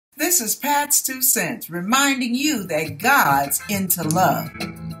This is Pat's Two Cents, reminding you that God's into love.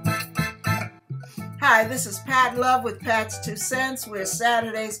 Hi, this is Pat Love with Pat's Two Cents. We're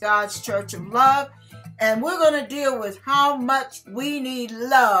Saturday's God's Church of Love, and we're going to deal with how much we need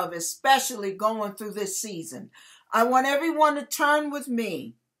love, especially going through this season. I want everyone to turn with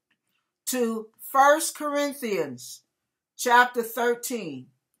me to 1 Corinthians chapter 13.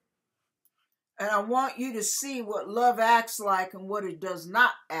 And I want you to see what love acts like and what it does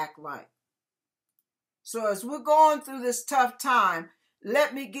not act like. So as we're going through this tough time,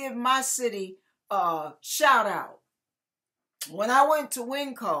 let me give my city a shout out. When I went to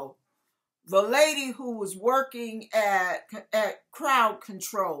Winco, the lady who was working at crowd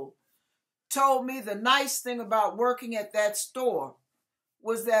control told me the nice thing about working at that store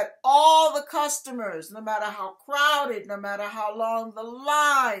was that all the customers, no matter how crowded, no matter how long the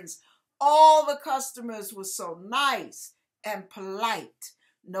lines, all the customers were so nice and polite.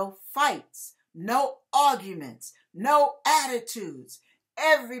 No fights, no arguments, no attitudes.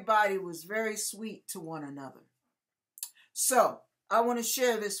 Everybody was very sweet to one another. So, I want to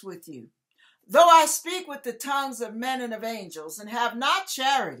share this with you. Though I speak with the tongues of men and of angels and have not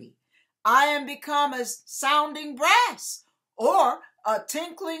charity, I am become as sounding brass or a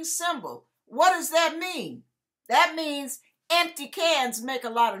tinkling cymbal. What does that mean? That means empty cans make a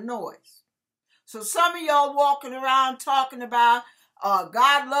lot of noise. So some of y'all walking around talking about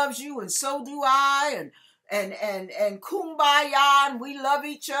God loves you and so do I, and kumbaya, and we love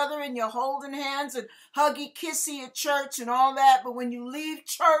each other, and you're holding hands and huggy kissy at church and all that. But when you leave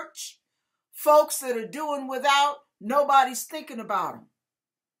church, folks that are doing without, nobody's thinking about them.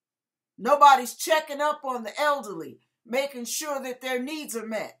 Nobody's checking up on the elderly, making sure that their needs are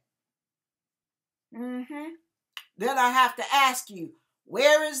met. Then I have to ask you,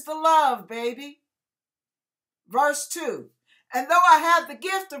 where is the love, baby? Verse 2. And though I have the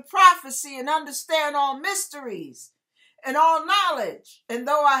gift of prophecy and understand all mysteries and all knowledge, and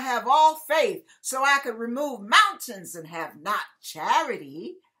though I have all faith so I could remove mountains and have not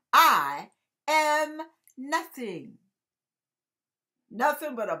charity, I am nothing.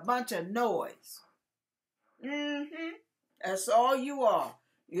 Nothing but a bunch of noise. That's all you are.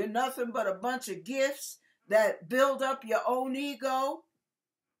 You're nothing but a bunch of gifts that build up your own ego.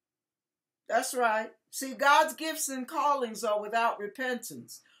 That's right. See, God's gifts and callings are without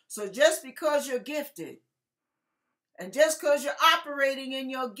repentance. So just because you're gifted and just because you're operating in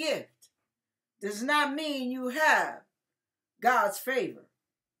your gift does not mean you have God's favor.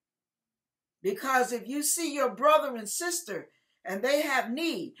 Because if you see your brother and sister and they have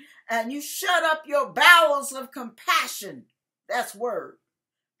need and you shut up your bowels of compassion, that's word.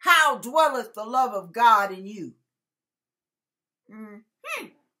 How dwelleth the love of God in you?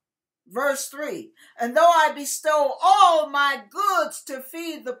 Verse 3, and though I bestow all my goods to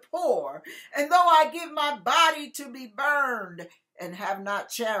feed the poor, and though I give my body to be burned, and have not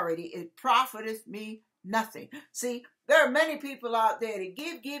charity, it profiteth me nothing. See, there are many people out there that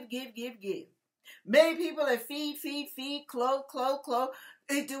give. Many people that feed, clothe.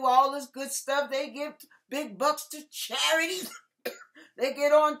 They do all this good stuff. They give big bucks to charities. They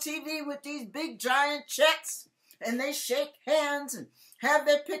get on TV with these big giant checks, and they shake hands and have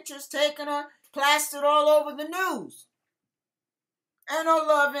their pictures taken or plastered all over the news. Ain't no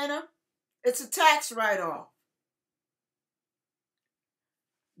love in them. It's a tax write-off.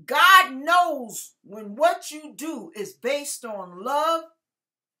 God knows when what you do is based on love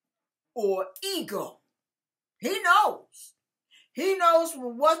or ego. He knows. He knows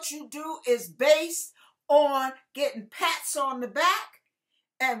when what you do is based on getting pats on the back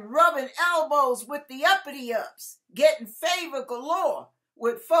and rubbing elbows with the uppity-ups, getting favor galore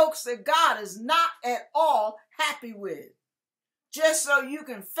with folks that God is not at all happy with, just so you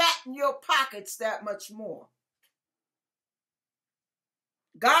can fatten your pockets that much more.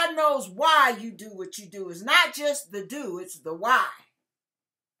 God knows why you do what you do. It's not just the do, it's the why.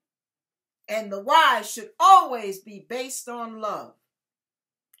 And the why should always be based on love,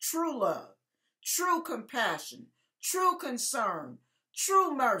 true compassion, true concern,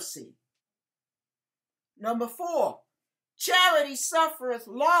 true mercy. Number 4, charity suffereth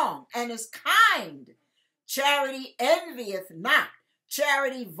long and is kind. Charity envieth not.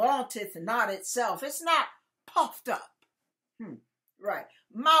 Charity vaunteth not itself. It's not puffed up. Right.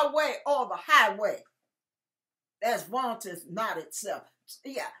 My way or the highway. That's vaunteth not itself.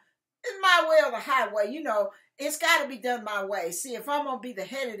 Yeah. It's my way or the highway. You know, it's got to be done my way. See, if I'm going to be the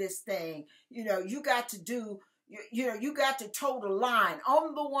head of this thing, you got to do, you got to toe the line.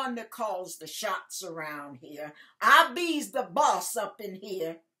 I'm the one that calls the shots around here. I be's the boss up in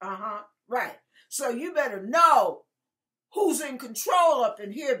here. Right. So you better know Who's in control up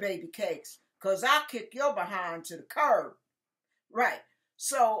in here, baby cakes? Because I'll kick your behind to the curb. Right.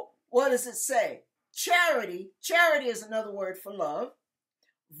 So what does it say? Charity is another word for love,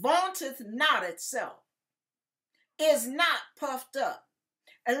 vaunteth not itself, is not puffed up.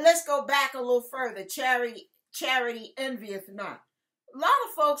 And let's go back a little further. Charity envieth not. A lot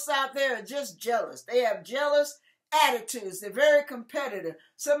of folks out there are just jealous. They have jealous attitudes. They're very competitive.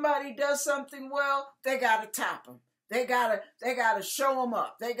 Somebody does something well, they got to top them. They gotta show them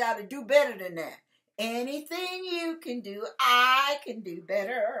up. They got to do better than that. Anything you can do, I can do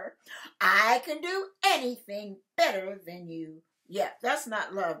better. I can do anything better than you. Yeah, that's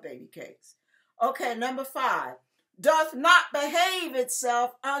not love, baby cakes. Okay, number 5. Doth not behave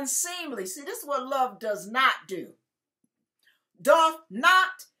itself unseemly. See, this is what love does not do. Doth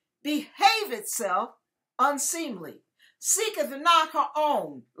not behave itself unseemly. Seeketh not her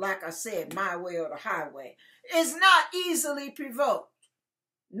own, like I said, my way or the highway. Is not easily provoked.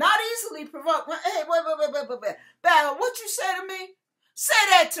 Not easily provoked. Hey, wait. Battle, what you say to me? Say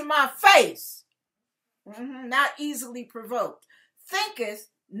that to my face. Not easily provoked. Thinketh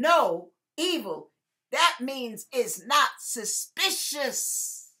no evil. That means is not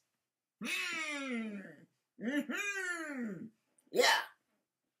suspicious. Yeah.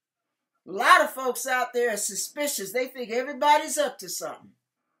 A lot of folks out there are suspicious. They think everybody's up to something.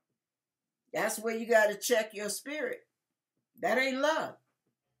 That's where you got to check your spirit. That ain't love.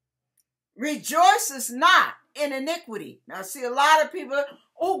 Rejoices not in iniquity. Now, see, a lot of people,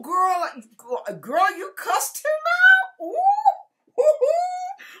 oh, girl, you cussed him out? Ooh.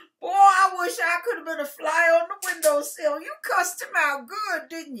 Boy, I wish I could have been a fly on the windowsill. You cussed him out good,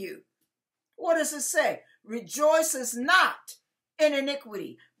 didn't you? What does it say? Rejoices not in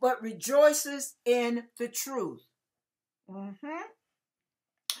iniquity, but rejoices in the truth.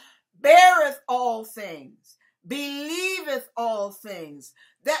 Beareth all things, believeth all things.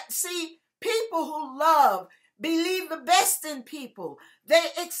 See, people who love believe the best in people. They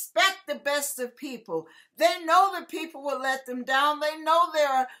expect the best of people. They know that people will let them down. They know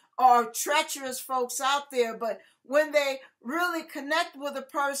there are treacherous folks out there, but when they really connect with a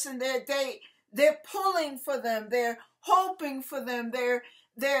person, they're pulling for them. They're hoping for them. They're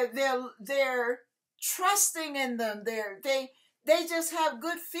trusting in them. They just have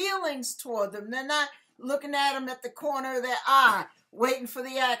good feelings toward them. They're not looking at them at the corner of their eye, waiting for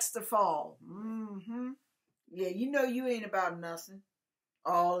the axe to fall. Yeah, you know you ain't about nothing.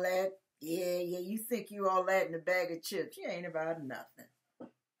 All that, yeah, you think you all that in a bag of chips. You ain't about nothing.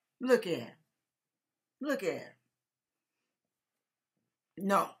 Look at him. Look at him.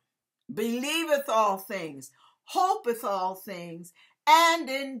 No. Believeth all things, hopeth all things, and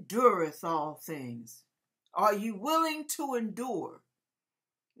endureth all things. Are you willing to endure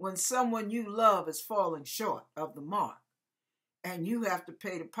when someone you love is falling short of the mark and you have to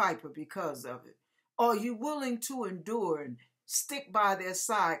pay the piper because of it? Are you willing to endure and stick by their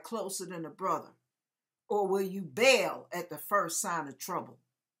side closer than a brother? Or will you bail at the first sign of trouble?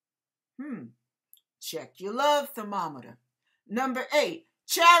 Check your love thermometer. Number 8,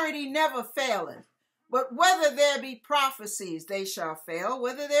 charity never faileth. But whether there be prophecies, they shall fail.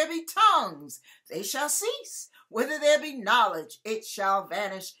 Whether there be tongues, they shall cease. Whether there be knowledge, it shall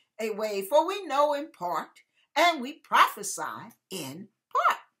vanish away. For we know in part, and we prophesy in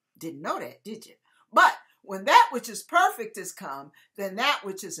part. Didn't know that, did you? But when that which is perfect is come, then that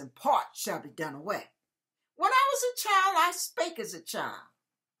which is in part shall be done away. When I was a child, I spake as a child.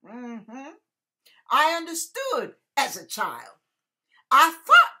 I understood as a child. I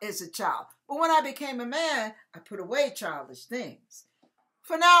thought as a child. But when I became a man, I put away childish things.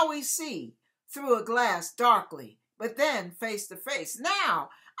 For now we see through a glass darkly, but then face to face. Now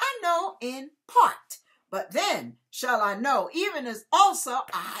I know in part, but then shall I know, even as also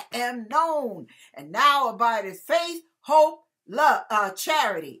I am known. And now abideth faith, hope, love,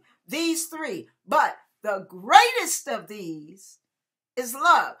 charity. These 3. But the greatest of these is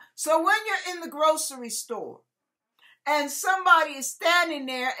love. So when you're in the grocery store and somebody is standing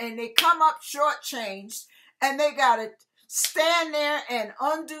there and they come up shortchanged and they got to stand there and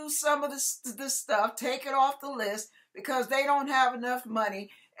undo some of the stuff, take it off the list because they don't have enough money,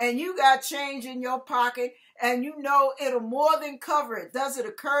 and you got change in your pocket and you know it'll more than cover it. Does it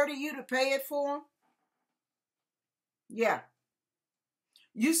occur to you to pay it for them? Yeah.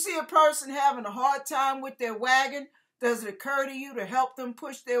 You see a person having a hard time with their wagon, does it occur to you to help them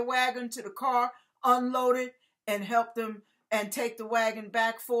push their wagon to the car, unload it, and help them and take the wagon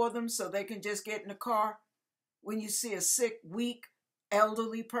back for them so they can just get in the car? When you see a sick, weak,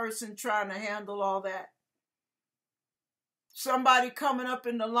 elderly person trying to handle all that. Somebody coming up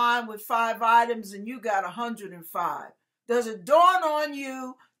in the line with 5 items and you got 105. Does it dawn on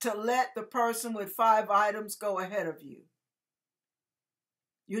you to let the person with 5 items go ahead of you?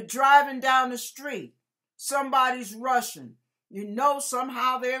 You're driving down the street. Somebody's rushing. You know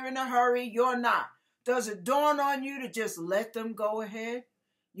somehow they're in a hurry. You're not. Does it dawn on you to just let them go ahead?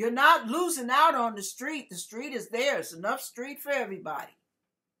 You're not losing out on the street. The street is there. It's enough street for everybody.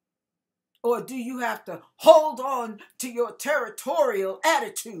 Or do you have to hold on to your territorial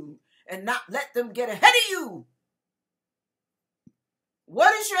attitude and not let them get ahead of you?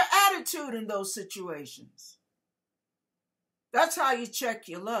 What is your attitude in those situations? That's how you check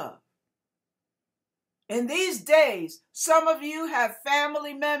your love. In these days, some of you have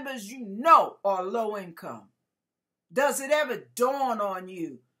family members you know are low income. Does it ever dawn on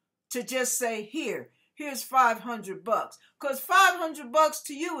you to just say, here's $500? Because $500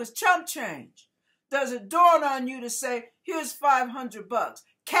 to you is chump change. Does it dawn on you to say, here's $500,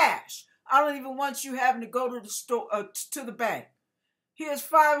 cash? I don't even want you having to go to the store, to the bank. Here's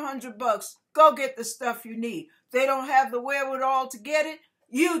 $500. Go get the stuff you need. They don't have the wherewithal to get it.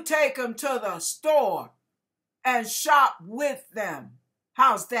 You take them to the store and shop with them.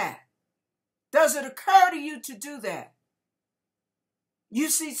 How's that? Does it occur to you to do that? You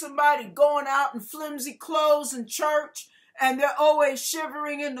see somebody going out in flimsy clothes in church and they're always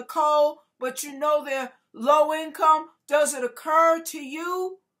shivering in the cold, but you know they're low income. Does it occur to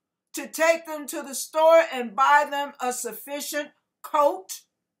you to take them to the store and buy them a sufficient coat?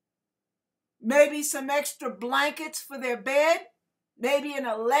 Maybe some extra blankets for their bed? Maybe an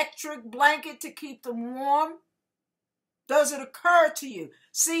electric blanket to keep them warm? Does it occur to you?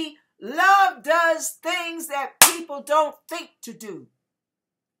 See, love does things that people don't think to do.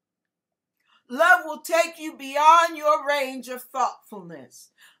 Love will take you beyond your range of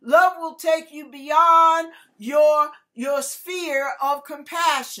thoughtfulness. Love will take you beyond your sphere of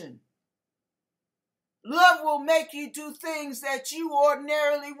compassion. Love will make you do things that you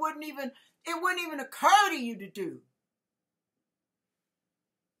ordinarily wouldn't even occur to you to do.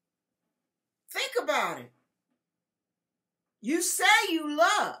 Think about it. You say you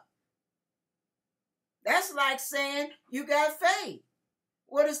love. That's like saying you got faith.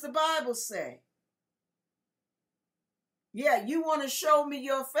 What does the Bible say? Yeah, you want to show me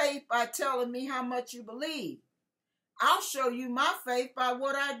your faith by telling me how much you believe. I'll show you my faith by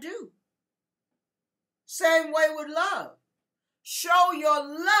what I do. Same way with love. Show your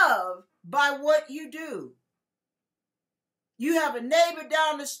love by what you do. You have a neighbor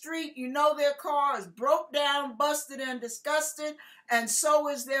down the street, you know their car is broke down, busted, and disgusted, and so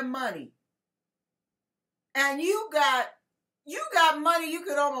is their money. And you got money, you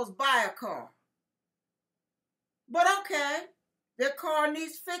could almost buy a car. But okay, their car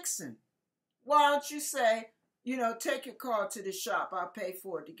needs fixing. Why don't you say, take your car to the shop, I'll pay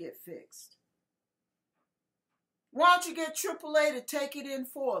for it to get fixed. Why don't you get AAA to take it in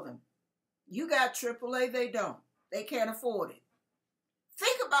for them? You got AAA, they don't. They can't afford it.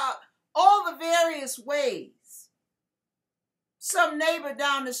 Think about all the various ways. Some neighbor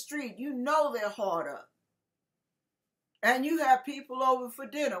down the street, you know they're hard up. And you have people over for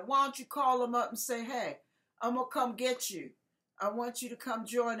dinner. Why don't you call them up and say, hey, I'm going to come get you. I want you to come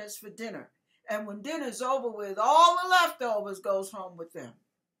join us for dinner. And when dinner's over with, all the leftovers goes home with them.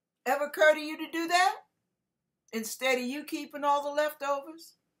 Ever occur to you to do that? Instead of you keeping all the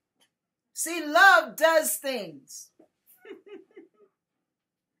leftovers? See, love does things.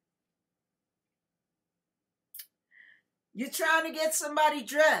 You're trying to get somebody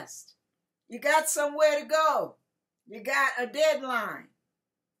dressed. You got somewhere to go. You got a deadline.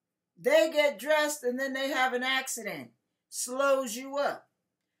 They get dressed and then they have an accident. Slows you up.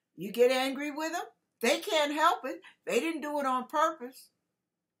 You get angry with them. They can't help it. They didn't do it on purpose.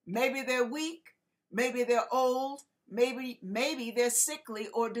 Maybe they're weak. Maybe they're old. Maybe they're sickly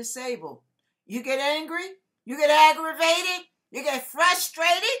or disabled. You get angry. You get aggravated. You get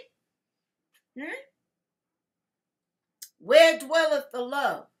frustrated. Where dwelleth the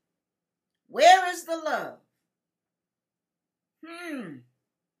love? Where is the love?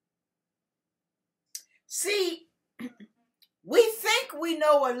 See, we think we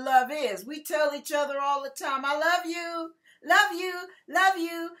know what love is. We tell each other all the time, I love you, love you, love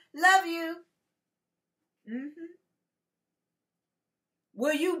you, love you.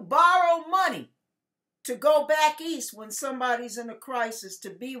 Will you borrow money to go back east when somebody's in a crisis to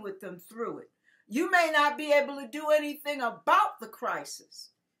be with them through it? You may not be able to do anything about the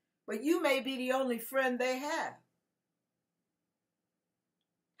crisis, but you may be the only friend they have.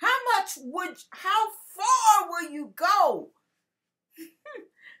 How far will you go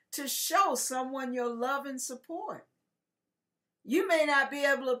to show someone your love and support? You may not be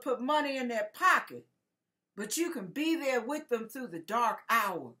able to put money in their pocket, But you can be there with them through the dark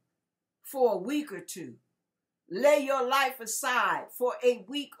hour for a week or two. Lay your life aside for a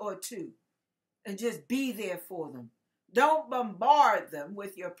week or two and just be there for them. Don't bombard them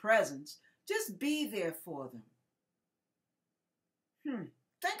with your presence. Just be there for them.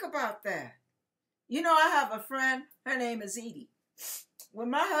 Think about that. You know, I have a friend, her name is Edie. When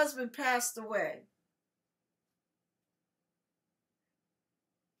my husband passed away,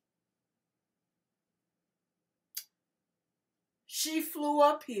 she flew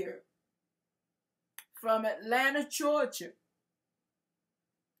up here from Atlanta, Georgia,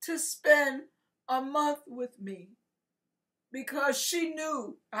 to spend a month with me because she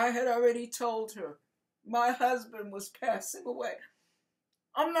knew I had already told her my husband was passing away.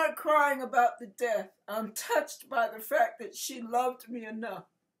 I'm not crying about the death. I'm touched by the fact that she loved me enough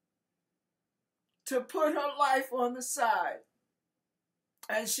to put her life on the side.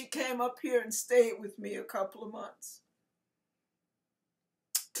 And she came up here and stayed with me a couple of months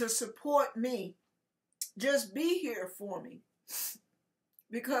to support me. Just be here for me,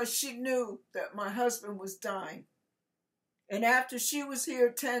 because she knew that my husband was dying. And after she was here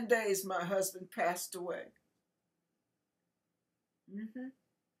 10 days, my husband passed away.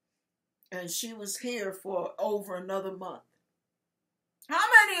 And she was here for over another month. How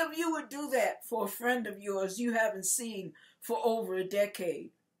many of you would do that for a friend of yours you haven't seen for over a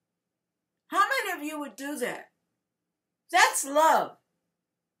decade? How many of you would do that? That's love.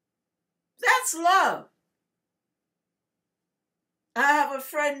 That's love. I have a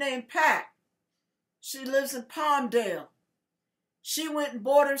friend named Pat. She lives in Palmdale. She went and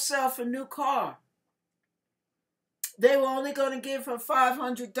bought herself a new car. They were only going to give her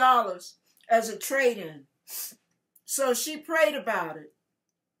 $500 as a trade-in. So she prayed about it.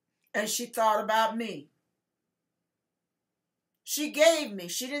 And she thought about me. She gave me,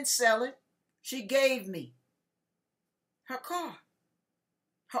 she didn't sell it. She gave me her car.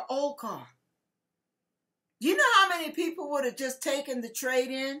 Her old car. Do you know how many people would have just taken the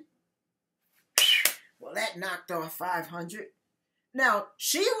trade-in? Well, that knocked off $500. Now,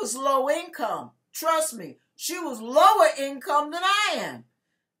 she was low income. Trust me, she was lower income than I am.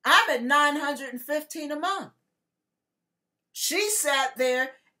 I'm at $915 a month. She sat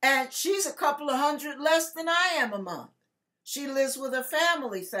there, and she's a couple of hundred less than I am a month. She lives with her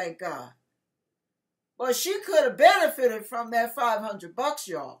family, thank God. Well, she could have benefited from that $500,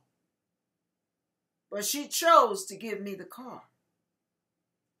 y'all. But she chose to give me the car.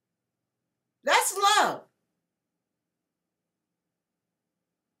 That's love.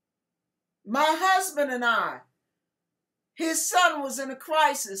 My husband and I, his son was in a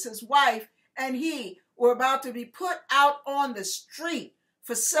crisis. His wife and he were about to be put out on the street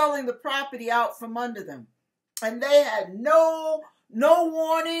for selling the property out from under them. And they had no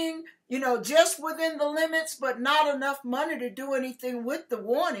warning, just within the limits, but not enough money to do anything with the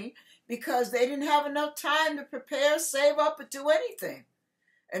warning because they didn't have enough time to prepare, save up, or do anything.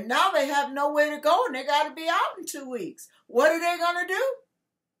 And now they have nowhere to go and they got to be out in 2 weeks. What are they going to do?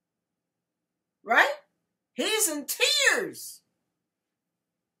 Right? He's in tears,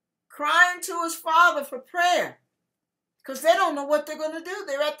 crying to his father for prayer because they don't know what they're going to do.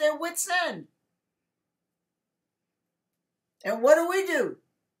 They're at their wits' end. And what do?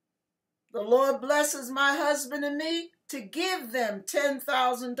 The Lord blesses my husband and me to give them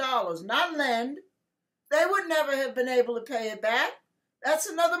 $10,000, not lend. They would never have been able to pay it back. That's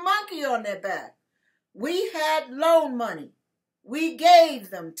another monkey on their back. We had loan money. We gave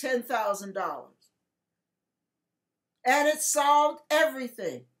them $10,000. And it solved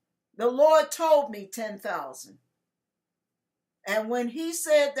everything. The Lord told me $10,000. And when he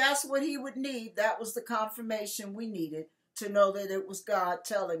said that's what he would need, that was the confirmation we needed to know that it was God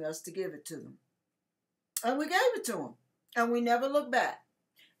telling us to give it to them. And we gave it to him. And we never looked back.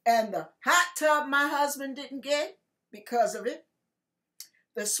 And the hot tub my husband didn't get because of it.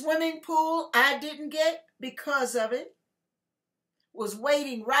 The swimming pool I didn't get because of it was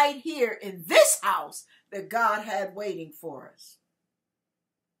waiting right here in this house that God had waiting for us.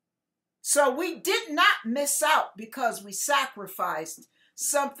 So we did not miss out because we sacrificed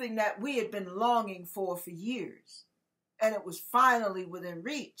something that we had been longing for years. And it was finally within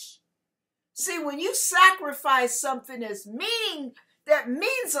reach. See, when you sacrifice something that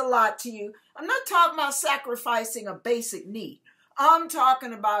means a lot to you, I'm not talking about sacrificing a basic need. I'm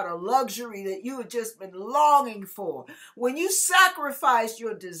talking about a luxury that you have just been longing for. When you sacrifice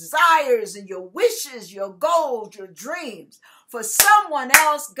your desires and your wishes, your goals, your dreams for someone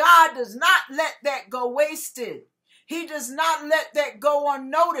else, God does not let that go wasted. He does not let that go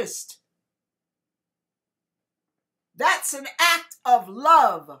unnoticed. That's an act of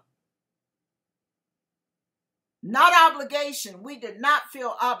love. Not obligation. We did not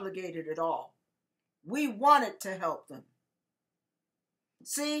feel obligated at all. We wanted to help them.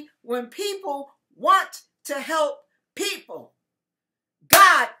 See, when people want to help people,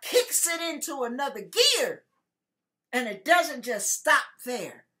 God kicks it into another gear, and it doesn't just stop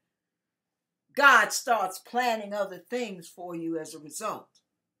there. God starts planning other things for you as a result.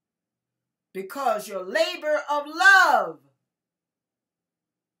 Because your labor of love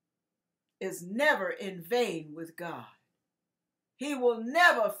is never in vain with God. He will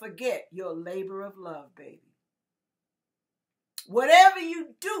never forget your labor of love, baby. Whatever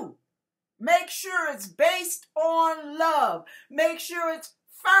you do, make sure it's based on love. Make sure it's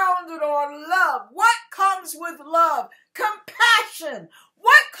founded on love. What comes with love? Compassion.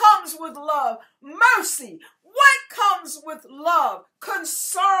 What comes with love? Mercy. What comes with love?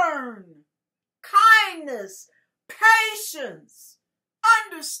 Concern, kindness, patience,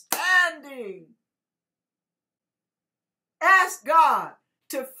 understanding. Ask God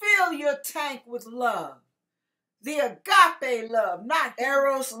to fill your tank with love. The agape love, not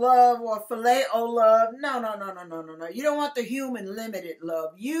eros love or phileo love. No. You don't want the human limited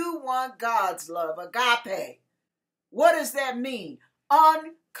love. You want God's love, agape. What does that mean?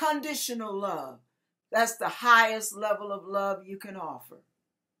 Unconditional love. That's the highest level of love you can offer.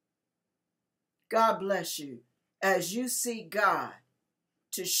 God bless you as you seek God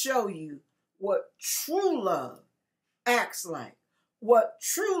to show you what true love acts like, what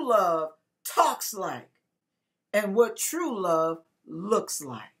true love talks like, and what true love looks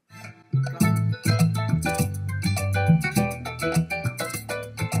like.